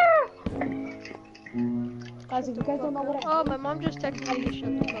 Guys, if you guys don't know what Oh, my mom just texted me to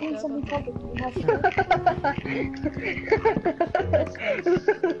shut the I'm doing fuck something up. public, you have to.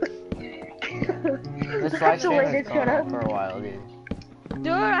 This live stream Wait, has it's gone gonna- on for a while, dude.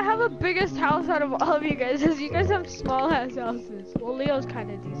 Dude, I have the biggest house out of all of you guys. You guys have small ass houses. Well, Leo's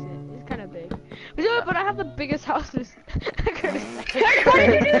kind of decent. He's kind of big. Dude, but I have the biggest houses.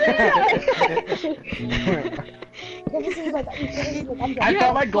 I You felt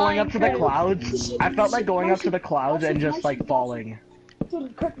have like going up to the flying clouds. I felt like going up to the clouds and just like falling.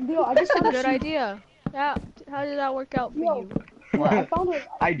 Dude, Leo, I just found a Good sheep. idea. Yeah. How did that work out for Yo. you? Leo, I found a.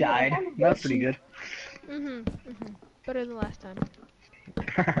 I died. That's pretty good. Better than last time.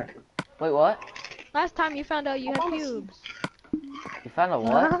 Wait, what? Last time you found out you had pubes. You found a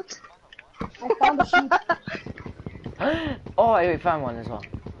what? I found a sheep. Oh, I found one as well.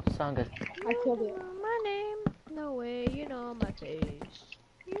 Sound good. I killed it. My name, no way, you know my face.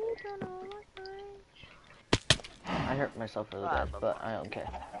 You don't know my name. I hurt myself really bad, but I don't care.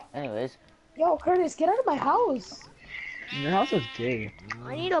 Anyways, Yo, Curtis, get out of my house. Your house is gay.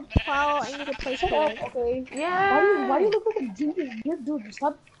 I need a plow. I need a place Shut to up, live. okay? Yeah. Why do you look like a dude? You're dude.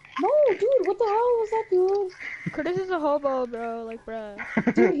 Stop. No, dude. What the hell was that, dude? Curtis is a hobo, bro. Like, bruh.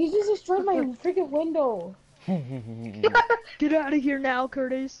 Dude, he just destroyed my freaking window. Get out of here now,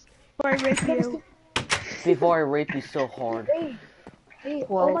 Curtis. Before I rape you. before I rape you so hard. Hey, hey,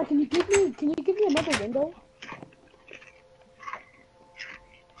 Whoa. Omar, can you give me another window?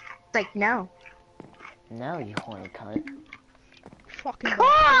 Like, no. No, you horny cunt. Fucking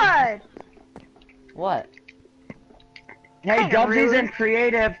God! What? Hey, Kinda Dubsy's rude. in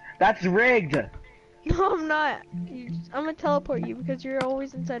creative. That's rigged. No, I'm not. I'm gonna teleport you because you're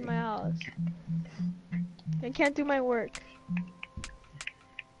always inside my house. I can't do my work.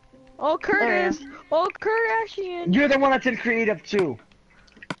 Oh, Curtis! Oh, Kardashian! You're the one that's in creative too.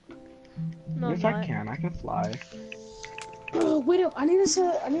 No, I'm Yes, I not. can. I can fly. Wait up, I need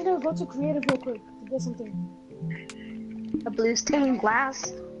to go to creative real quick to get something. A blue stained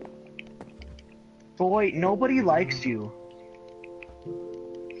glass. But wait, nobody likes you.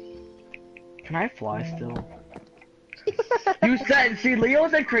 Can I fly still? You said, see,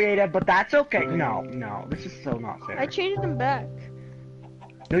 Leo's in creative, but that's okay. No, no, this is so not fair. I changed them back.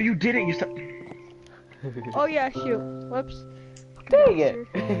 No, you didn't. You said. Oh yeah, shoot. Whoops. Dang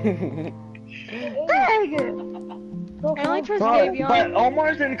it. Dang! Bro, I only can trust But Davion.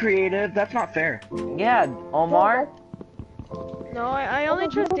 Omar's in creative. That's not fair. Yeah, Omar. No, I only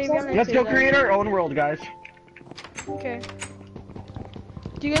trust Davion. and Let's go Zeta. create create our own world, guys. Okay.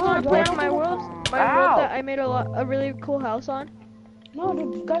 Do you guys want to play on my world? My Ow. world that I made a really cool house on? No,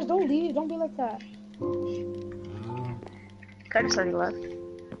 dude, guys, don't leave. Don't be like that. Curtis already left.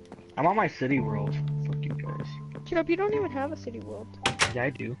 I'm on my city world. Fuck you guys. Chip, you don't even have a city world. Yeah, I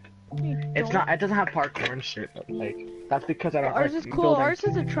do. You It's don't. not. It doesn't have parkour and shit. But like, that's because I don't. Ours like is cool. building. Ours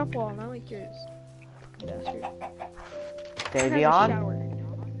is a trap wall, not like yours. Fucking bastard. It has a Davion. shower.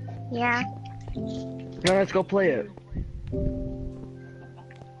 Yeah. No, let's go play it.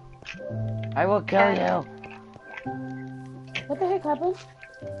 I will kill you. What the heck happened?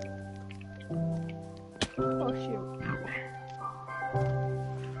 Oh shoot.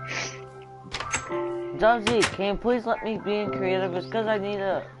 Dubsy, can you please let me be in creative? It's because I need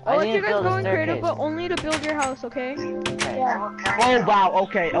a. I'll I let need you to guys build go a in creative, staircase. but only to build your house, okay? Okay. Yeah. Oh wow.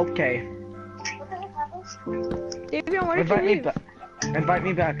 Okay. Okay. Davion, where did you Invite me leave? back. Invite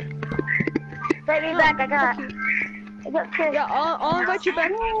me back. Invite me back, I got Chris. Yeah, I'll invite you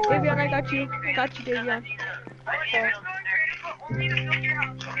back. Davion, I got you. I got you, Davion.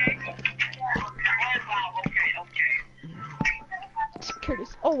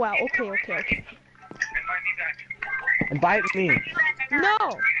 Curtis. Oh wow, okay. Invite me. No!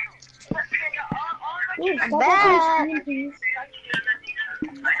 Dude, stop back. watching the screen, please.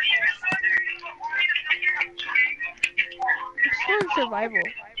 It's still in survival.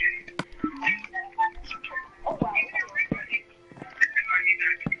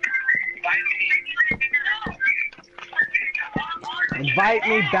 Invite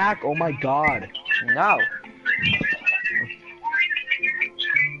me back. Oh my god. No.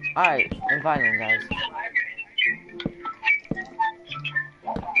 Alright, invite him, guys.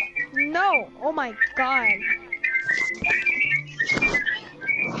 No! Oh my god.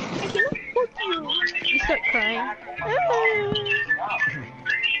 You start crying.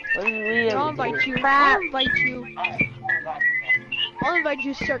 I'll invite you. I'll invite you. I'll invite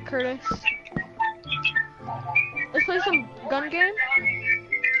you, Start Curtis. Let's play some gun game.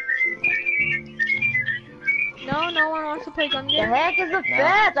 No, no one wants to play gun The game. heck is the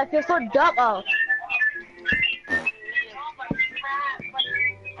fence? I feel so dumb. Oh.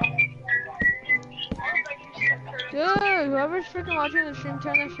 Dude, whoever's freaking watching the stream,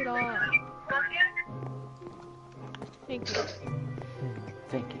 turn that shit off. Thank you.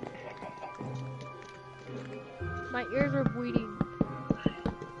 Thank you. My ears are bleeding.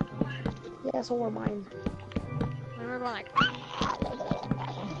 Yeah, so were mine. And we're going like,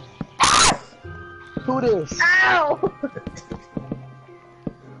 Who this? Ow!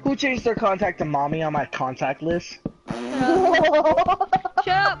 Who changed their contact to mommy on my contact list? shut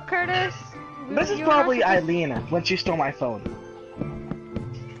up, Curtis. This is You're probably not supposed- Eileen when she stole my phone.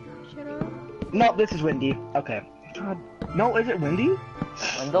 Shut up. No, this is Wendy. Okay. God. No, is it Wendy?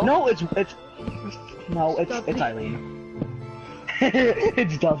 Wendell? No, it's no, it's Eileen.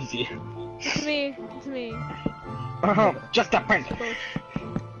 It's Dubsy. It's me. It's me. Just a prank.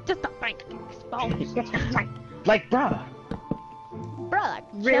 Just a prank. Exposed. Like, bruh. Bruh,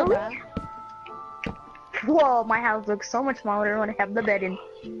 Really? Whoa, my house looks so much smaller when I have the bed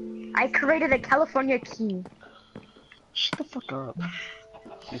in. I created a California king. Shut the fuck up.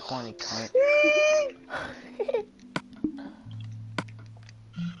 You horny cunt.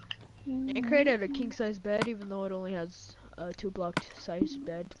 I created a king size bed even though it only has a 2-block size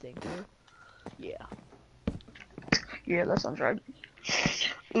bed. Thank you. Yeah. Yeah, that sounds right.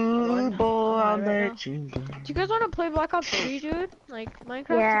 Ooh, boy, I'll Right let you go. Do you guys want to play Black Ops 3, dude? Like, Minecraft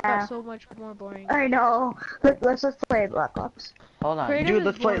Yeah. got so much more boring. I know. Let's just play Black Ops. Hold on. Creative Dude,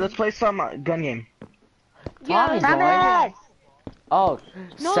 is let's play some gun game. Yeah, Tommy's let's- going. Damn it! Oh,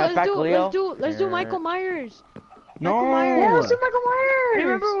 no, setback Leo. let's do Michael Myers. No. Myers. Yeah, let's do Michael Myers!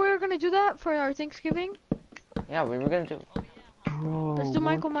 Remember we were gonna do that for our Thanksgiving? Yeah, we were gonna do. Bro, Let's do what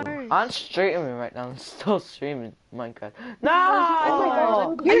Michael the- Myers. I'm streaming right now. I'm still streaming Minecraft. Oh No.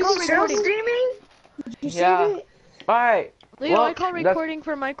 my God. You're I call still recording. streaming? Yeah. All right. Leo, Well, I call that's- recording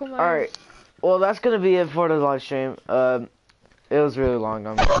for Michael Myers. All right. Well, that's gonna be it for the live stream. It was really long.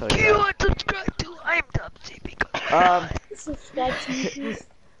 I'm gonna tell you. That. subscribe to I'm Dubsy because Subscribe to me, please.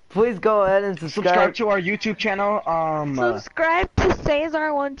 Please go ahead and Subscribe subscribe. to our YouTube channel. subscribe to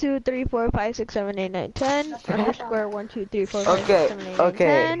Cesar 1 2 3 4 5 6 7 8 9 10 underscore 1 2 3 4 5 Okay. 6 7 8 9 Okay.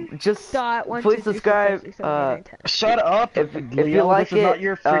 10 Just dot 1 please 2 3 4 5 subscribe. 6 7 8 9 10. Shut up. If you Leo, like this is not it,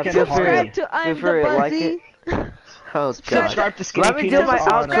 your feel freaking free. party. Subscribe to I'm Feel the free to like Buzzy. it. Oh Subscribe- god. Subscribe to Skinny Let me do Penis my on-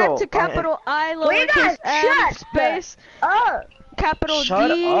 outro. Subscribe to capital I Wait, lowercase guys, m shut space Oh! capital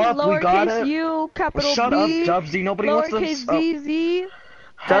Shut D up, we got lowercase it. u capital Shut B up, Dubsy. Nobody wants lowercase to. z z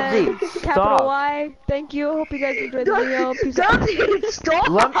Dubsy, and capital stop. Y. Thank you. Hope you guys enjoyed the video. Peace out. Dubsy,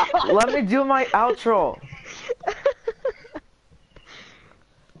 stop! Let me do my outro.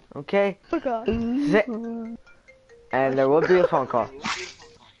 Okay. Fuck off. Sit. And there will be a phone call.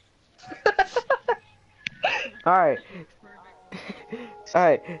 Alright.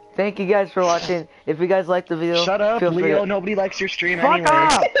 Alright. Thank you guys for watching. If you guys liked the video, Shut up, feel free Leo. to... Nobody likes your stream Fuck anyway.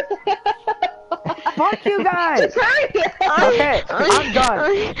 off! Fuck you guys! Okay, I'm done.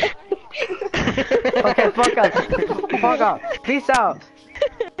 Okay, fuck off. Fuck off. Peace out.